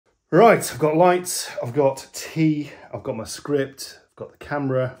Right, I've got lights, I've got tea, I've got my script, I've got the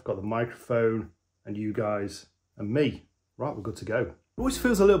camera, I've got the microphone, and you guys, and me. Right, we're good to go. It always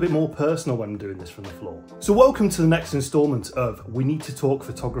feels a little bit more personal when I'm doing this from the floor. So welcome to the next instalment of We Need to Talk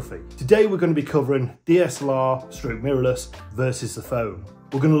Photography. Today we're going to be covering DSLR stroke mirrorless versus the phone.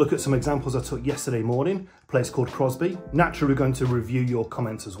 We're going to look at some examples I took yesterday morning, a place called Crosby. Naturally, we're going to review your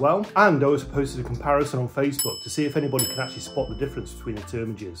comments as well. And I also posted a comparison on Facebook to see if anybody can actually spot the difference between the two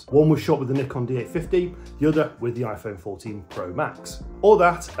images. One was shot with the Nikon D850, the other with the iPhone 14 Pro Max. All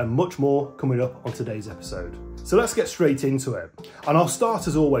that and much more coming up on today's episode. So let's get straight into it. And I'll start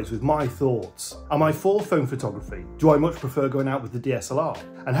as always with my thoughts. Am I for phone photography? Do I much prefer going out with the DSLR?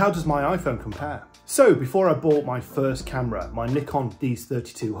 And how does my iPhone compare? So before I bought my first camera, my Nikon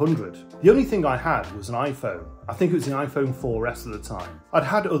D7200, the only thing I had was an iPhone. I think it was the iPhone 4S at the time. I'd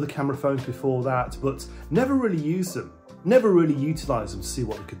had other camera phones before that, but never really used them. Never really utilised them to see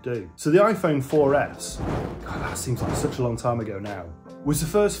what they could do. So the iPhone 4S, God, that seems like such a long time ago now, was the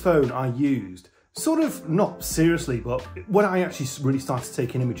first phone I used. Sort of, not seriously, but when I actually really started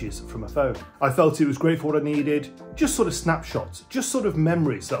taking images from a phone. I felt it was great for what I needed, just sort of snapshots, just sort of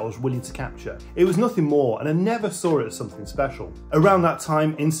memories that I was willing to capture. It was nothing more, and I never saw it as something special. Around that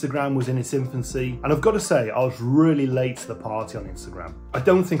time, Instagram was in its infancy, and I've got to say, I was really late to the party on Instagram. I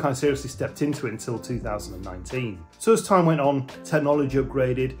don't think I seriously stepped into it until 2019. So as time went on, technology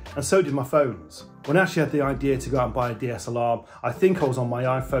upgraded, and so did my phones. When I actually had the idea to go out and buy a DSLR, I think I was on my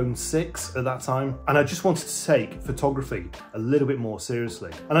iPhone 6 at that time, and I just wanted to take photography a little bit more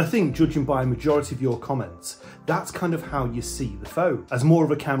seriously. And I think, judging by a majority of your comments, that's kind of how you see the phone, as more of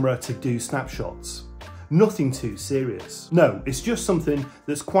a camera to do snapshots. Nothing too serious. No, it's just something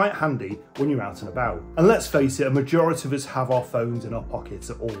that's quite handy when you're out and about. And let's face it, a majority of us have our phones in our pockets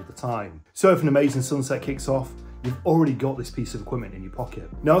all the time. So if an amazing sunset kicks off, you've already got this piece of equipment in your pocket.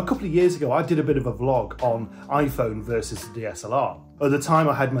 Now, a couple of years ago, I did a bit of a vlog on iPhone versus the DSLR. At the time,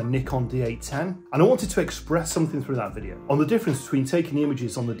 I had my Nikon D810, and I wanted to express something through that video on the difference between taking the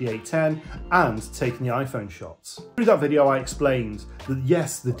images on the D810 and taking the iPhone shots. Through that video, I explained that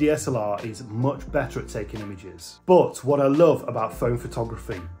yes, the DSLR is much better at taking images. But what I love about phone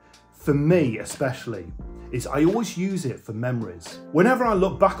photography, for me especially, is I always use it for memories. Whenever I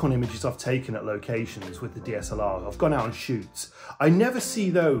look back on images I've taken at locations with the DSLR, I've gone out on shoots, I never see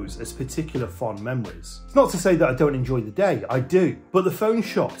those as particular fond memories. It's not to say that I don't enjoy the day, I do, but the phone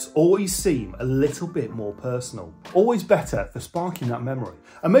shots always seem a little bit more personal, always better for sparking that memory.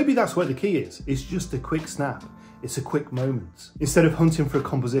 And maybe that's where the key is, it's just a quick snap. It's a quick moment. Instead of hunting for a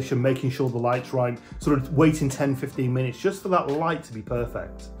composition, making sure the light's right, sort of waiting 10-15 minutes just for that light to be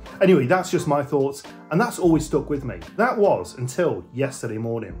perfect. Anyway, that's just my thoughts, and that's always stuck with me. That was until yesterday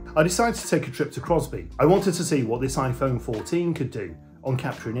morning. I decided to take a trip to Crosby. I wanted to see what this iPhone 14 could do on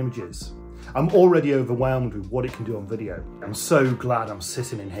capturing images. I'm already overwhelmed with what it can do on video. I'm so glad I'm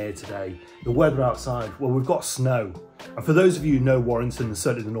sitting in here today. The weather outside, well, we've got snow. And for those of you who know Warrington and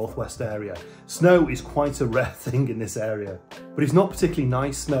certainly the northwest area, snow is quite a rare thing in this area. But it's not particularly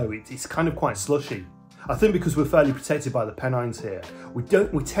nice snow, it's kind of quite slushy. I think because we're fairly protected by the Pennines here, we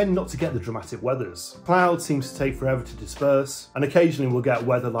tend not to get the dramatic weathers. Cloud seems to take forever to disperse, and occasionally we'll get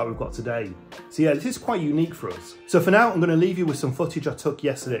weather like we've got today. So yeah, this is quite unique for us. So for now, I'm going to leave you with some footage I took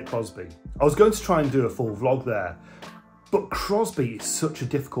yesterday at Crosby. I was going to try and do a full vlog there, but Crosby is such a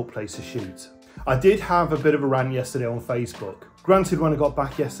difficult place to shoot. I did have a bit of a rant yesterday on Facebook. Granted, when I got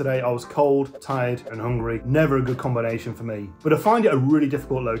back yesterday, I was cold, tired and hungry. Never a good combination for me. But I find it a really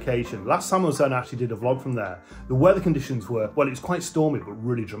difficult location. Last time I was there, I actually did a vlog from there. The weather conditions were, well, it was quite stormy, but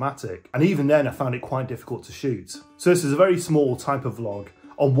really dramatic. And even then, I found it quite difficult to shoot. So this is a very small type of vlog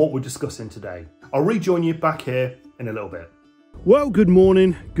on what we're discussing today. I'll rejoin you back here in a little bit. Well, good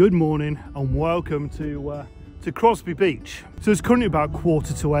morning, and welcome to Crosby Beach. So it's currently about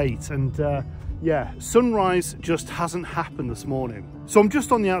 7:45, and yeah, sunrise just hasn't happened this morning. So I'm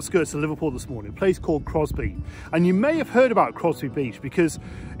just on the outskirts of Liverpool this morning, a place called Crosby. And you may have heard about Crosby Beach because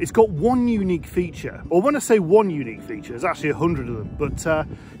it's got one unique feature. Or when I say one unique feature, there's actually 100 of them. But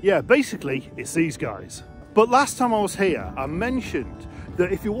yeah, basically it's these guys. But last time I was here, I mentioned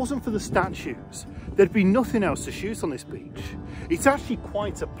that if it wasn't for the statues, there'd be nothing else to shoot on this beach. It's actually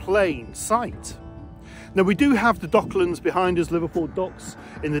quite a plain sight. Now we do have the Docklands behind us, Liverpool Docks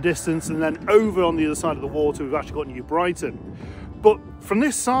in the distance, and then over on the other side of the water we've actually got New Brighton. But from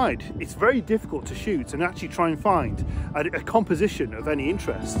this side it's very difficult to shoot and actually try and find a composition of any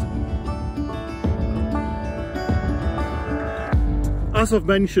interest. as I've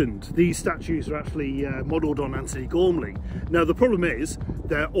mentioned, these statues are actually modelled on Anthony Gormley. Now the problem is,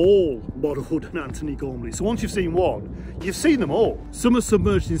 they're all modelled on Anthony Gormley. So once you've seen one, you've seen them all. Some are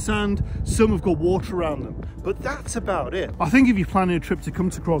submerged in sand, some have got water around them, but that's about it. I think if you're planning a trip to come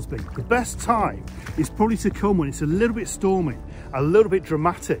to Crosby, the best time is probably to come when it's a little bit stormy, a little bit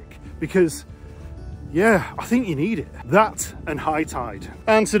dramatic, because yeah, I think you need it. That and high tide.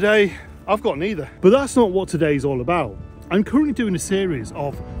 And today, I've got neither. But that's not what today's all about. I'm currently doing a series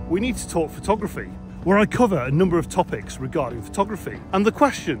of We Need to Talk Photography, where I cover a number of topics regarding photography and the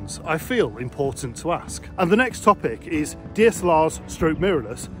questions I feel important to ask. And the next topic is DSLRs stroke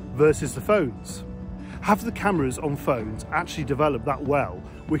mirrorless versus the phones. Have the cameras on phones actually developed that well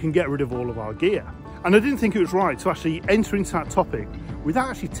we can get rid of all of our gear? And I didn't think it was right to actually enter into that topic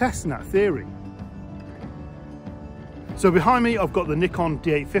without actually testing that theory. So behind me, I've got the Nikon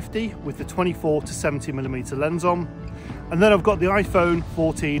D850 with the 24 to 70mm lens on. And then I've got the iPhone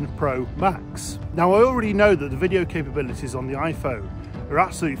 14 Pro Max. Now I already know that the video capabilities on the iPhone are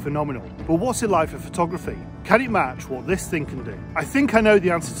absolutely phenomenal, but what's it like for photography? Can it match what this thing can do? I think I know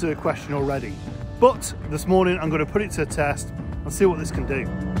the answer to the question already, but this morning I'm going to put it to a test and see what this can do.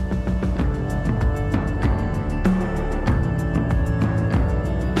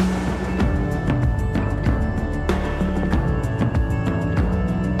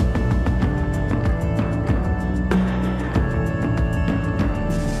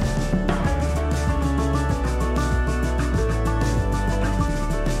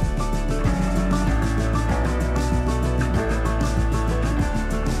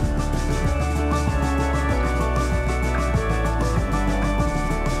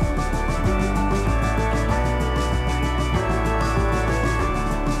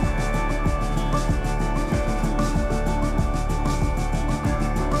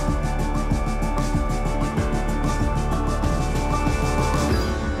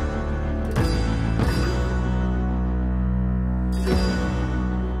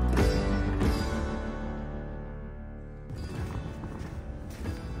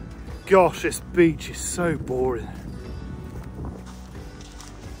 Gosh, this beach is so boring.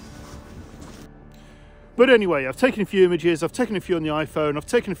 But anyway, I've taken a few images, I've taken a few on the iPhone, I've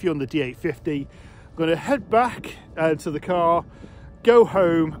taken a few on the D850. I'm going to head back to the car, go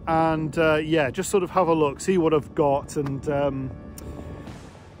home and yeah, just sort of have a look, see what I've got and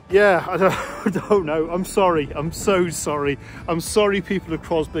yeah, I don't know. I'm sorry. I'm so sorry. I'm sorry, people of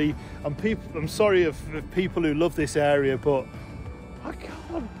Crosby. I'm sorry of people who love this area, but I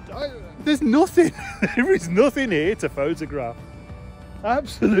can't. There's nothing. There is nothing here to photograph.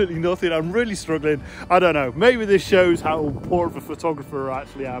 Absolutely nothing. I'm really struggling. I don't know. Maybe this shows how poor of a photographer I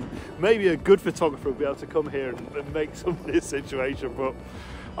actually am. Maybe a good photographer will be able to come here and make some of this situation, but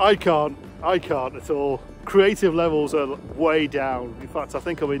I can't at all. Creative levels are way down. In fact, I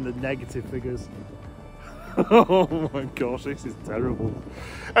think I'm in the negative figures. Oh my gosh, this is terrible.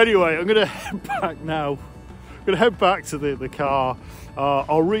 Anyway, I'm gonna head back now. I'm gonna head back to the car.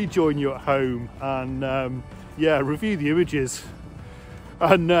 I'll rejoin you at home and yeah, review the images.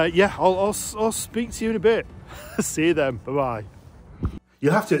 And yeah, I'll speak to you in a bit. See you then, bye-bye.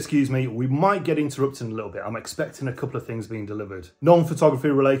 You'll have to excuse me, we might get interrupted a little bit. I'm expecting a couple of things being delivered. Non-photography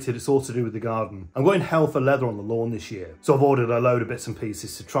related, it's all to do with the garden. I'm going hell for leather on the lawn this year. So I've ordered a load of bits and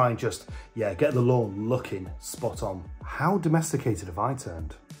pieces to try and just, yeah, get the lawn looking spot on. How domesticated have I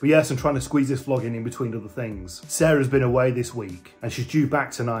turned? But yes, I'm trying to squeeze this vlog in between other things. Sarah's been away this week and she's due back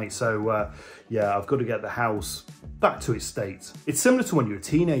tonight. So yeah, I've got to get the house back to its state. It's similar to when you're a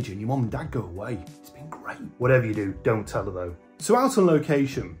teenager and your mum and dad go away. It's been great. Whatever you do, don't tell her though. So out on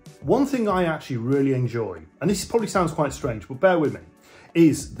location, one thing I actually really enjoy, and this probably sounds quite strange, but bear with me,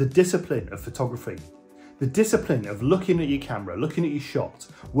 is the discipline of photography. The discipline of looking at your camera, looking at your shot,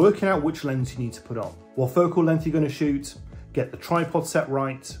 working out which lens you need to put on, what focal length you're going to shoot, get the tripod set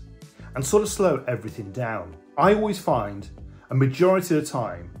right, and sort of slow everything down. I always find, a majority of the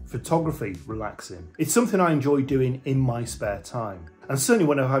time, photography relaxing. It's something I enjoy doing in my spare time. And certainly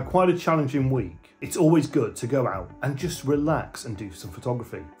when I've had quite a challenging week, it's always good to go out and just relax and do some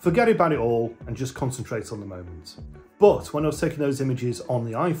photography. Forget about it all and just concentrate on the moment. But when I was taking those images on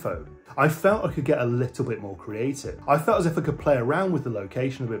the iPhone, I felt I could get a little bit more creative. I felt as if I could play around with the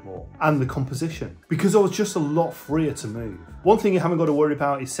location a bit more and the composition because I was just a lot freer to move. One thing you haven't got to worry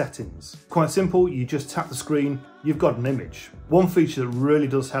about is settings. Quite simple, you just tap the screen, you've got an image. One feature that really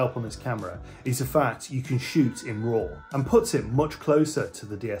does help on this camera is the fact you can shoot in RAW and puts it much closer to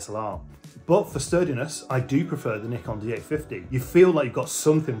the DSLR. But for sturdiness, I do prefer the Nikon D850. You feel like you've got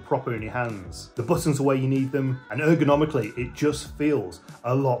something proper in your hands. The buttons are where you need them, and ergonomically, it just feels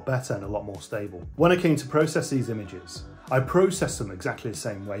a lot better and a lot more stable. When I came to process these images, I process them exactly the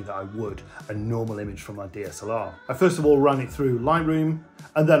same way that I would a normal image from my DSLR. I first of all ran it through Lightroom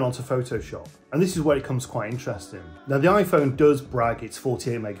and then onto Photoshop. And this is where it becomes quite interesting. Now the iPhone does brag it's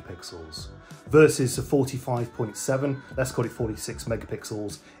 48 megapixels versus the 45.7, let's call it 46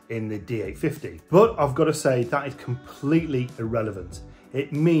 megapixels in the D850. But I've got to say that is completely irrelevant.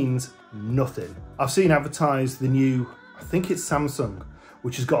 It means nothing. I've seen advertised the new, I think it's Samsung,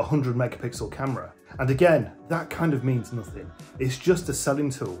 which has got a 100 megapixel camera. And again, that kind of means nothing. It's just a selling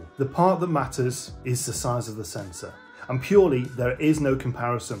tool. The part that matters is the size of the sensor. And purely, there is no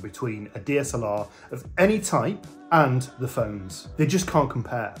comparison between a DSLR of any type and the phones. They just can't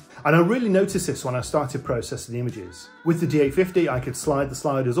compare. And I really noticed this when I started processing the images. With the D850, I could slide the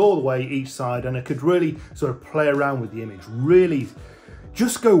sliders all the way each side and I could really sort of play around with the image, really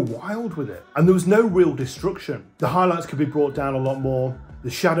just go wild with it. And there was no real destruction. The highlights could be brought down a lot more, the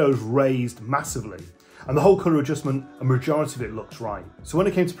shadows raised massively, and the whole colour adjustment, a majority of it looks right. So when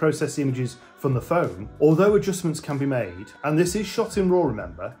it came to process the images from the phone, although adjustments can be made, and this is shot in RAW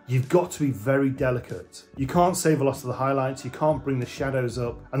remember, you've got to be very delicate. You can't save a lot of the highlights, you can't bring the shadows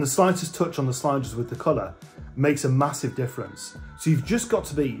up, and the slightest touch on the sliders with the colour makes a massive difference. So you've just got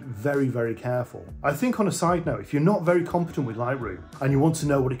to be very, very careful. I think on a side note, if you're not very competent with Lightroom and you want to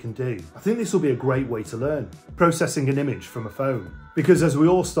know what it can do, I think this will be a great way to learn processing an image from a phone. Because as we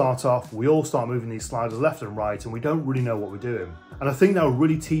all start off, we all start moving these sliders left and right and we don't really know what we're doing. And I think that will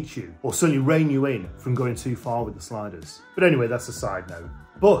really teach you, or certainly rein you in from going too far with the sliders. But anyway, that's a side note.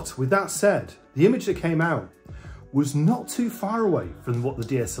 But with that said, the image that came out was not too far away from what the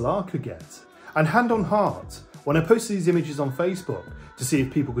DSLR could get. And hand on heart, when I posted these images on Facebook to see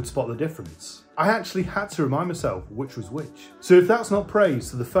if people could spot the difference, I actually had to remind myself which was which. So if that's not praise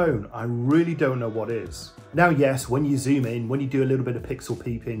to the phone, I really don't know what is. Now yes, when you zoom in, when you do a little bit of pixel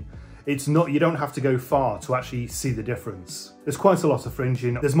peeping, you don't have to go far to actually see the difference. There's quite a lot of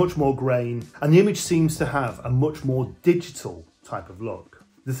fringing, there's much more grain, and the image seems to have a much more digital type of look.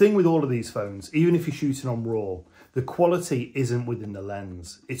 The thing with all of these phones, even if you're shooting on RAW, the quality isn't within the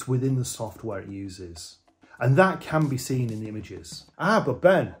lens, it's within the software it uses. And that can be seen in the images. But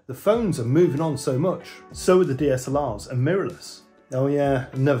Ben, the phones are moving on so much. So are the DSLRs and mirrorless. Oh yeah,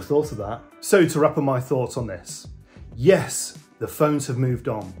 I never thought of that. So to wrap up my thoughts on this. Yes, the phones have moved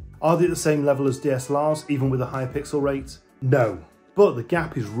on. Are they at the same level as DSLRs, even with a higher pixel rate? No, but the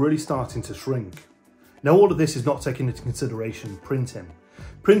gap is really starting to shrink. Now all of this is not taking into consideration printing.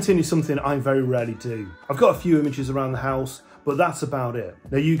 Printing is something I very rarely do. I've got a few images around the house, but that's about it.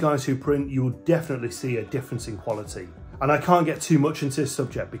 Now you guys who print, you will definitely see a difference in quality. And I can't get too much into this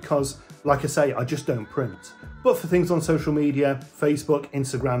subject because, like I say, I just don't print. But for things on social media, Facebook,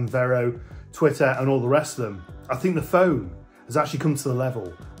 Instagram, Vero, Twitter, and all the rest of them, I think the phone has actually come to the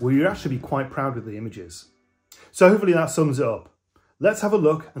level where you'd actually be quite proud of the images. So hopefully that sums it up. Let's have a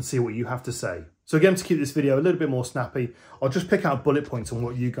look and see what you have to say. So again, to keep this video a little bit more snappy, I'll just pick out bullet points on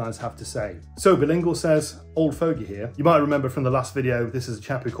what you guys have to say. So Bilingual says, old fogey here. You might remember from the last video, this is a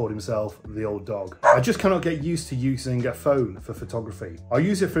chap who called himself the old dog. I just cannot get used to using a phone for photography. I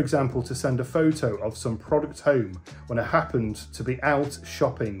use it, for example, to send a photo of some product home when I happened to be out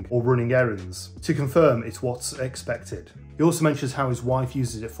shopping or running errands to confirm it's what's expected. He also mentions how his wife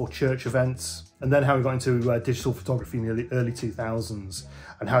uses it for church events, and then how he got into digital photography in the early 2000s,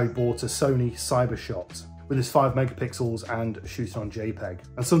 and how he bought a Sony Cybershot with his 5 megapixels and shooting on JPEG.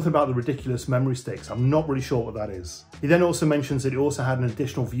 And something about the ridiculous memory sticks, I'm not really sure what that is. He then also mentions that he also had an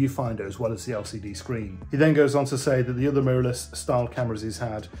additional viewfinder as well as the LCD screen. He then goes on to say that the other mirrorless style cameras he's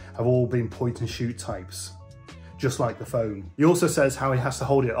had have all been point and shoot types, just like the phone. He also says how he has to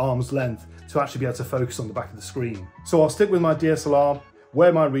hold it at arm's length to actually be able to focus on the back of the screen. So I'll stick with my DSLR,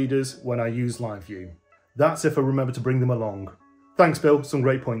 wear my readers when I use live view. That's if I remember to bring them along. Thanks Bill, some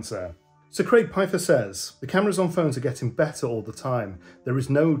great points there. So Craig Pfeiffer says, the cameras on phones are getting better all the time. There is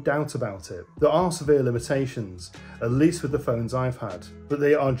no doubt about it. There are severe limitations, at least with the phones I've had, but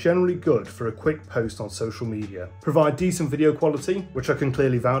they are generally good for a quick post on social media. Provide decent video quality, which I can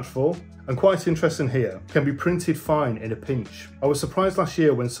clearly vouch for, and quite interesting here, can be printed fine in a pinch. I was surprised last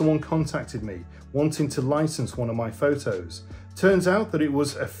year when someone contacted me wanting to license one of my photos. Turns out that it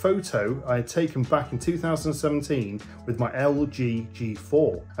was a photo I had taken back in 2017 with my LG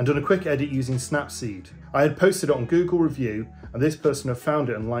G4 and done a quick edit using Snapseed. I had posted it on Google Review and this person had found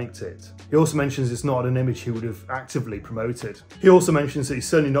it and liked it. He also mentions it's not an image he would have actively promoted. He also mentions that he's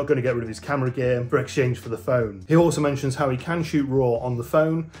certainly not going to get rid of his camera gear for exchange for the phone. He also mentions how he can shoot RAW on the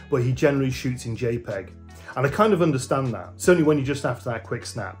phone, but he generally shoots in JPEG. And I kind of understand that, certainly when you're just after that quick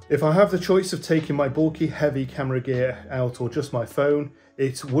snap. If I have the choice of taking my bulky, heavy camera gear out or just my phone,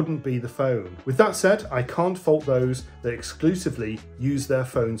 it wouldn't be the phone. With that said, I can't fault those that exclusively use their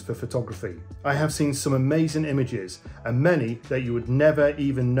phones for photography. I have seen some amazing images, and many that you would never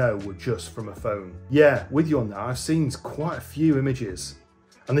even know were just from a phone. Yeah, with you on that, I've seen quite a few images,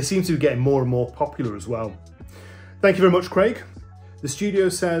 and they seem to be getting more and more popular as well. Thank you very much, Craig. The studio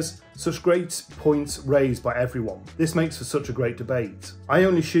says, such great points raised by everyone. This makes for such a great debate. I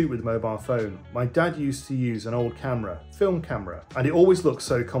only shoot with a mobile phone. My dad used to use an old camera, film camera, and it always looks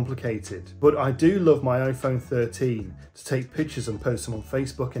so complicated. But I do love my iPhone 13 to take pictures and post them on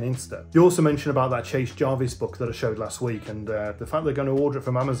Facebook and Insta. You also mentioned about that Chase Jarvis book that I showed last week and the fact they're going to order it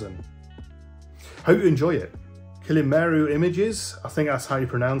from Amazon. Hope you enjoy it. Kilimeru Images, I think that's how you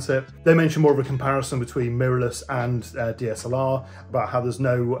pronounce it. They mention more of a comparison between mirrorless and DSLR, about how there's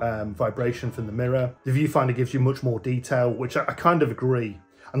no vibration from the mirror. The viewfinder gives you much more detail, which I kind of agree.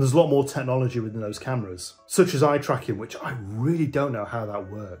 And there's a lot more technology within those cameras, such as eye tracking, which I really don't know how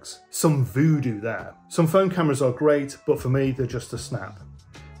that works. Some voodoo there. Some phone cameras are great, but for me, they're just a snap.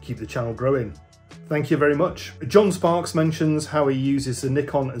 Keep the channel growing. Thank you very much. John Sparks mentions how he uses the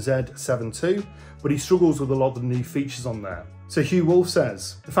Nikon Z72, but he struggles with a lot of the new features on there. So Hugh Wolf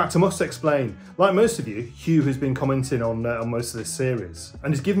says, in fact, I must explain, like most of you, Hugh has been commenting on most of this series,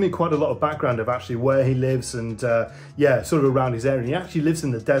 and he's given me quite a lot of background of actually where he lives and yeah, sort of around his area. And he actually lives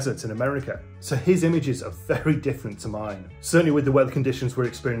in the desert in America. So his images are very different to mine, certainly with the weather conditions we're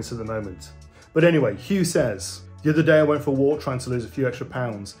experiencing at the moment. But anyway, Hugh says, the other day I went for a walk trying to lose a few extra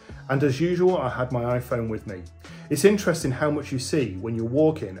pounds, and as usual I had my iPhone with me. It's interesting how much you see when you're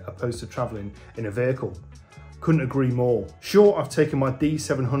walking opposed to travelling in a vehicle. Couldn't agree more. Sure, I've taken my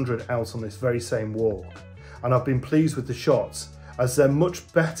D700 out on this very same walk, and I've been pleased with the shots as they're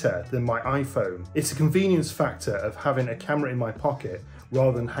much better than my iPhone. It's a convenience factor of having a camera in my pocket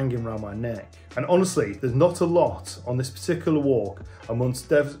rather than hanging around my neck. And honestly, there's not a lot on this particular walk amongst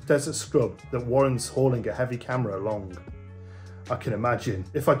desert scrub that warrants hauling a heavy camera along. I can imagine.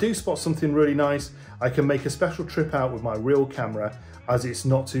 If I do spot something really nice, I can make a special trip out with my real camera as it's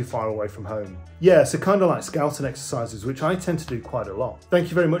not too far away from home. Yeah, so kind of like scouting exercises, which I tend to do quite a lot. Thank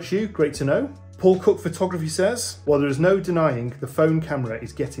you very much, Hugh. Great to know. Paul Cook Photography says, while there is no denying the phone camera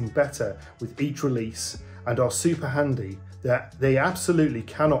is getting better with each release and are super handy, that they absolutely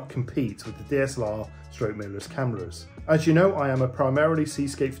cannot compete with the DSLR stroke mirrorless cameras. As you know, I am a primarily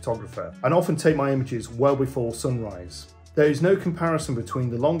seascape photographer and often take my images well before sunrise. There is no comparison between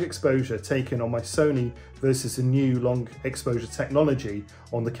the long exposure taken on my Sony versus the new long exposure technology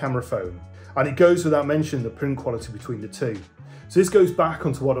on the camera phone. And it goes without mentioning the print quality between the two. So this goes back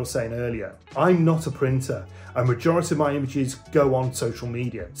onto what I was saying earlier. I'm not a printer. A majority of my images go on social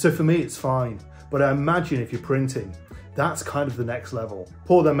media. So for me, it's fine. But I imagine if you're printing, that's kind of the next level.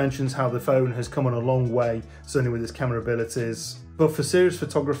 Paul then mentions how the phone has come on a long way, certainly with its camera abilities. But for serious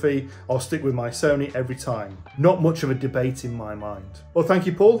photography, I'll stick with my Sony every time. Not much of a debate in my mind. Well, thank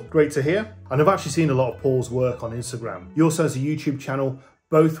you, Paul. Great to hear. And I've actually seen a lot of Paul's work on Instagram. He also has a YouTube channel,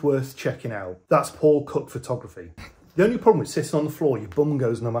 both worth checking out. That's Paul Cook Photography. The only problem with sitting on the floor, your bum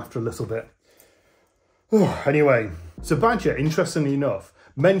goes numb after a little bit. Anyway, so Badger, interestingly enough,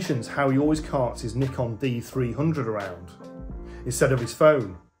 mentions how he always carts his Nikon D300 around instead of his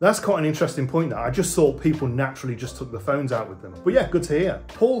phone. That's quite an interesting point that I just thought people naturally just took the phones out with them. But yeah, good to hear.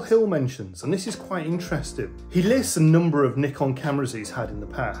 Paul Hill mentions, and this is quite interesting, he lists a number of Nikon cameras he's had in the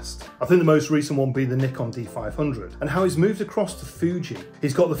past. I think the most recent one being the Nikon D500, and how he's moved across to Fuji.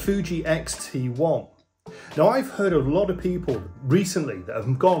 He's got the Fuji X-T1. Now, I've heard of a lot of people recently that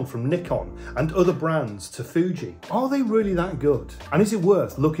have gone from Nikon and other brands to Fuji. Are they really that good? And is it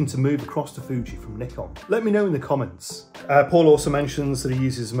worth looking to move across to Fuji from Nikon? Let me know in the comments. Paul also mentions that he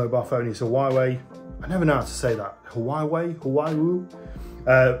uses a mobile phone. He's a Huawei. I never know how to say that. Huawei?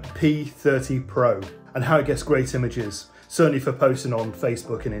 P30 Pro. And how it gets great images. Certainly for posting on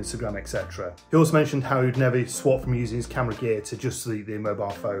Facebook and Instagram, etc. He also mentioned how he'd never swap from using his camera gear to just the mobile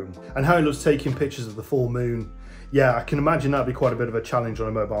phone, and how he loves taking pictures of the full moon. Yeah, I can imagine that'd be quite a bit of a challenge on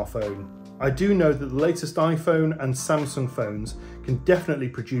a mobile phone. I do know that the latest iPhone and Samsung phones can definitely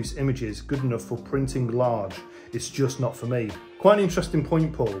produce images good enough for printing large. It's just not for me. Quite an interesting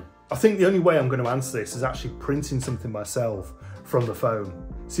point, Paul. I think the only way I'm going to answer this is actually printing something myself from the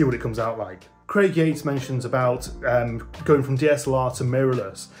phone. See what it comes out like. Craig Yates mentions about going from DSLR to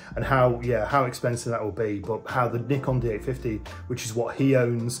mirrorless and how expensive that will be, but how the Nikon D850, which is what he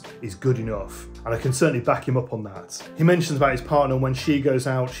owns, is good enough. And I can certainly back him up on that. He mentions about his partner, when she goes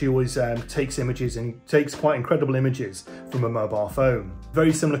out, she always takes images, and takes quite incredible images from a mobile phone.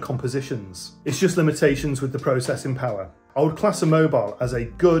 Very similar compositions. It's just limitations with the processing power. I would class a mobile as a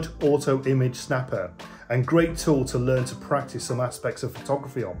good auto image snapper and great tool to learn to practice some aspects of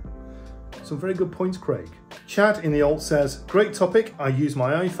photography on. Some very good points, Craig. Chad in the alt says, great topic. I use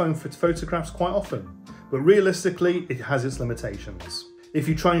my iPhone for photographs quite often, but realistically, it has its limitations. If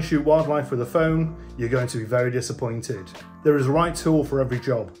you try and shoot wildlife with a phone, you're going to be very disappointed. There is a right tool for every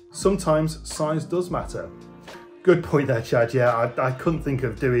job. Sometimes size does matter. Good point there, Chad. Yeah, I couldn't think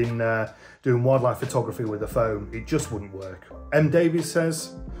of doing wildlife photography with a phone. It just wouldn't work. M. Davies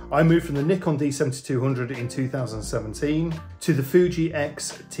says, I moved from the Nikon D7200 in 2017 to the Fuji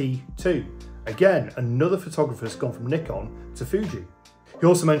X-T2. Again, another photographer has gone from Nikon to Fuji. He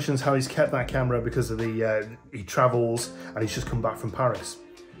also mentions how he's kept that camera because of he travels and he's just come back from Paris.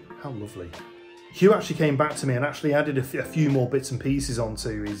 How lovely. Hugh actually came back to me and actually added a few more bits and pieces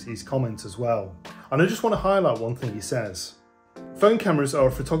onto his comments as well. And I just want to highlight one thing he says. Phone cameras are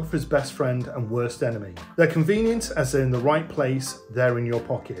a photographer's best friend and worst enemy. They're convenient as they're in the right place, they're in your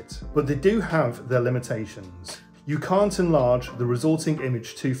pocket, but they do have their limitations. You can't enlarge the resulting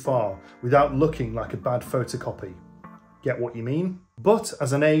image too far without looking like a bad photocopy. Get what you mean? But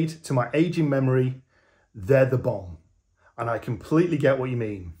as an aid to my aging memory, they're the bomb. And I completely get what you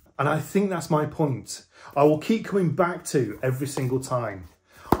mean. And I think that's my point. I will keep coming back to every single time.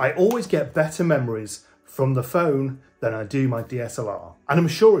 I always get better memories from the phone than I do my DSLR. And I'm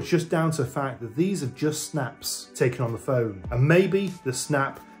sure it's just down to the fact that these are just snaps taken on the phone. And maybe the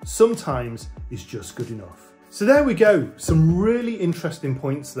snap sometimes is just good enough. So there we go, some really interesting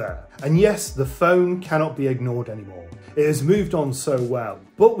points there. And yes, the phone cannot be ignored anymore. It has moved on so well.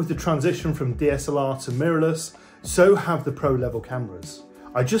 But with the transition from DSLR to mirrorless, so have the pro level cameras.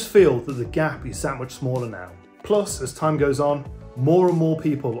 I just feel that the gap is that much smaller now. Plus, as time goes on, more and more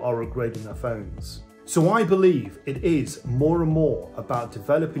people are upgrading their phones. So I believe it is more and more about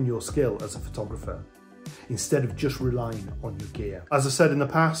developing your skill as a photographer, instead of just relying on your gear. As I said in the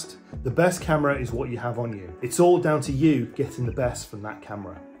past, the best camera is what you have on you. It's all down to you getting the best from that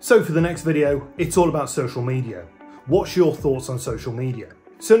camera. So for the next video, it's all about social media. What's your thoughts on social media?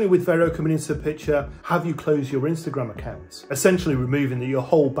 Certainly with Vero coming into the picture, have you closed your Instagram account? Essentially removing your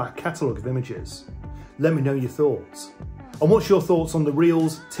whole back catalogue of images. Let me know your thoughts. And what's your thoughts on the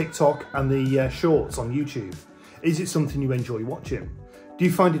Reels, TikTok and the Shorts on YouTube? Is it something you enjoy watching? Do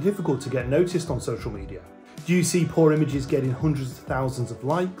you find it difficult to get noticed on social media? Do you see poor images getting hundreds of thousands of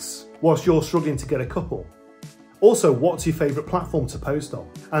likes, whilst you're struggling to get a couple? Also, what's your favourite platform to post on?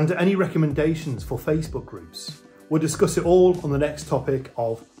 And any recommendations for Facebook groups? We'll discuss it all on the next topic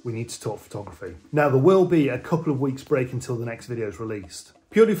of We Need to Talk Photography. Now, there will be a couple of weeks break until the next video is released,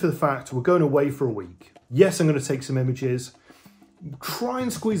 purely for the fact we're going away for a week. Yes, I'm going to take some images, try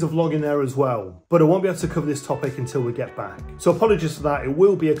and squeeze a vlog in there as well, but I won't be able to cover this topic until we get back. So apologies for that, it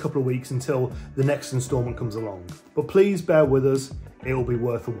will be a couple of weeks until the next instalment comes along. But please bear with us, it will be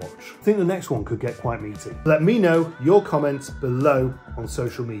worth a watch. I think the next one could get quite meaty. Let me know your comments below on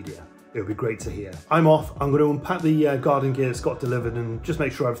social media. It would be great to hear. I'm off, I'm going to unpack the garden gear that's got delivered and just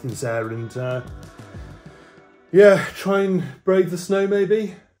make sure everything's there and yeah, try and brave the snow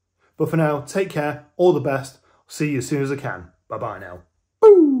maybe. But for now, take care, all the best, see you as soon as I can. Bye-bye now.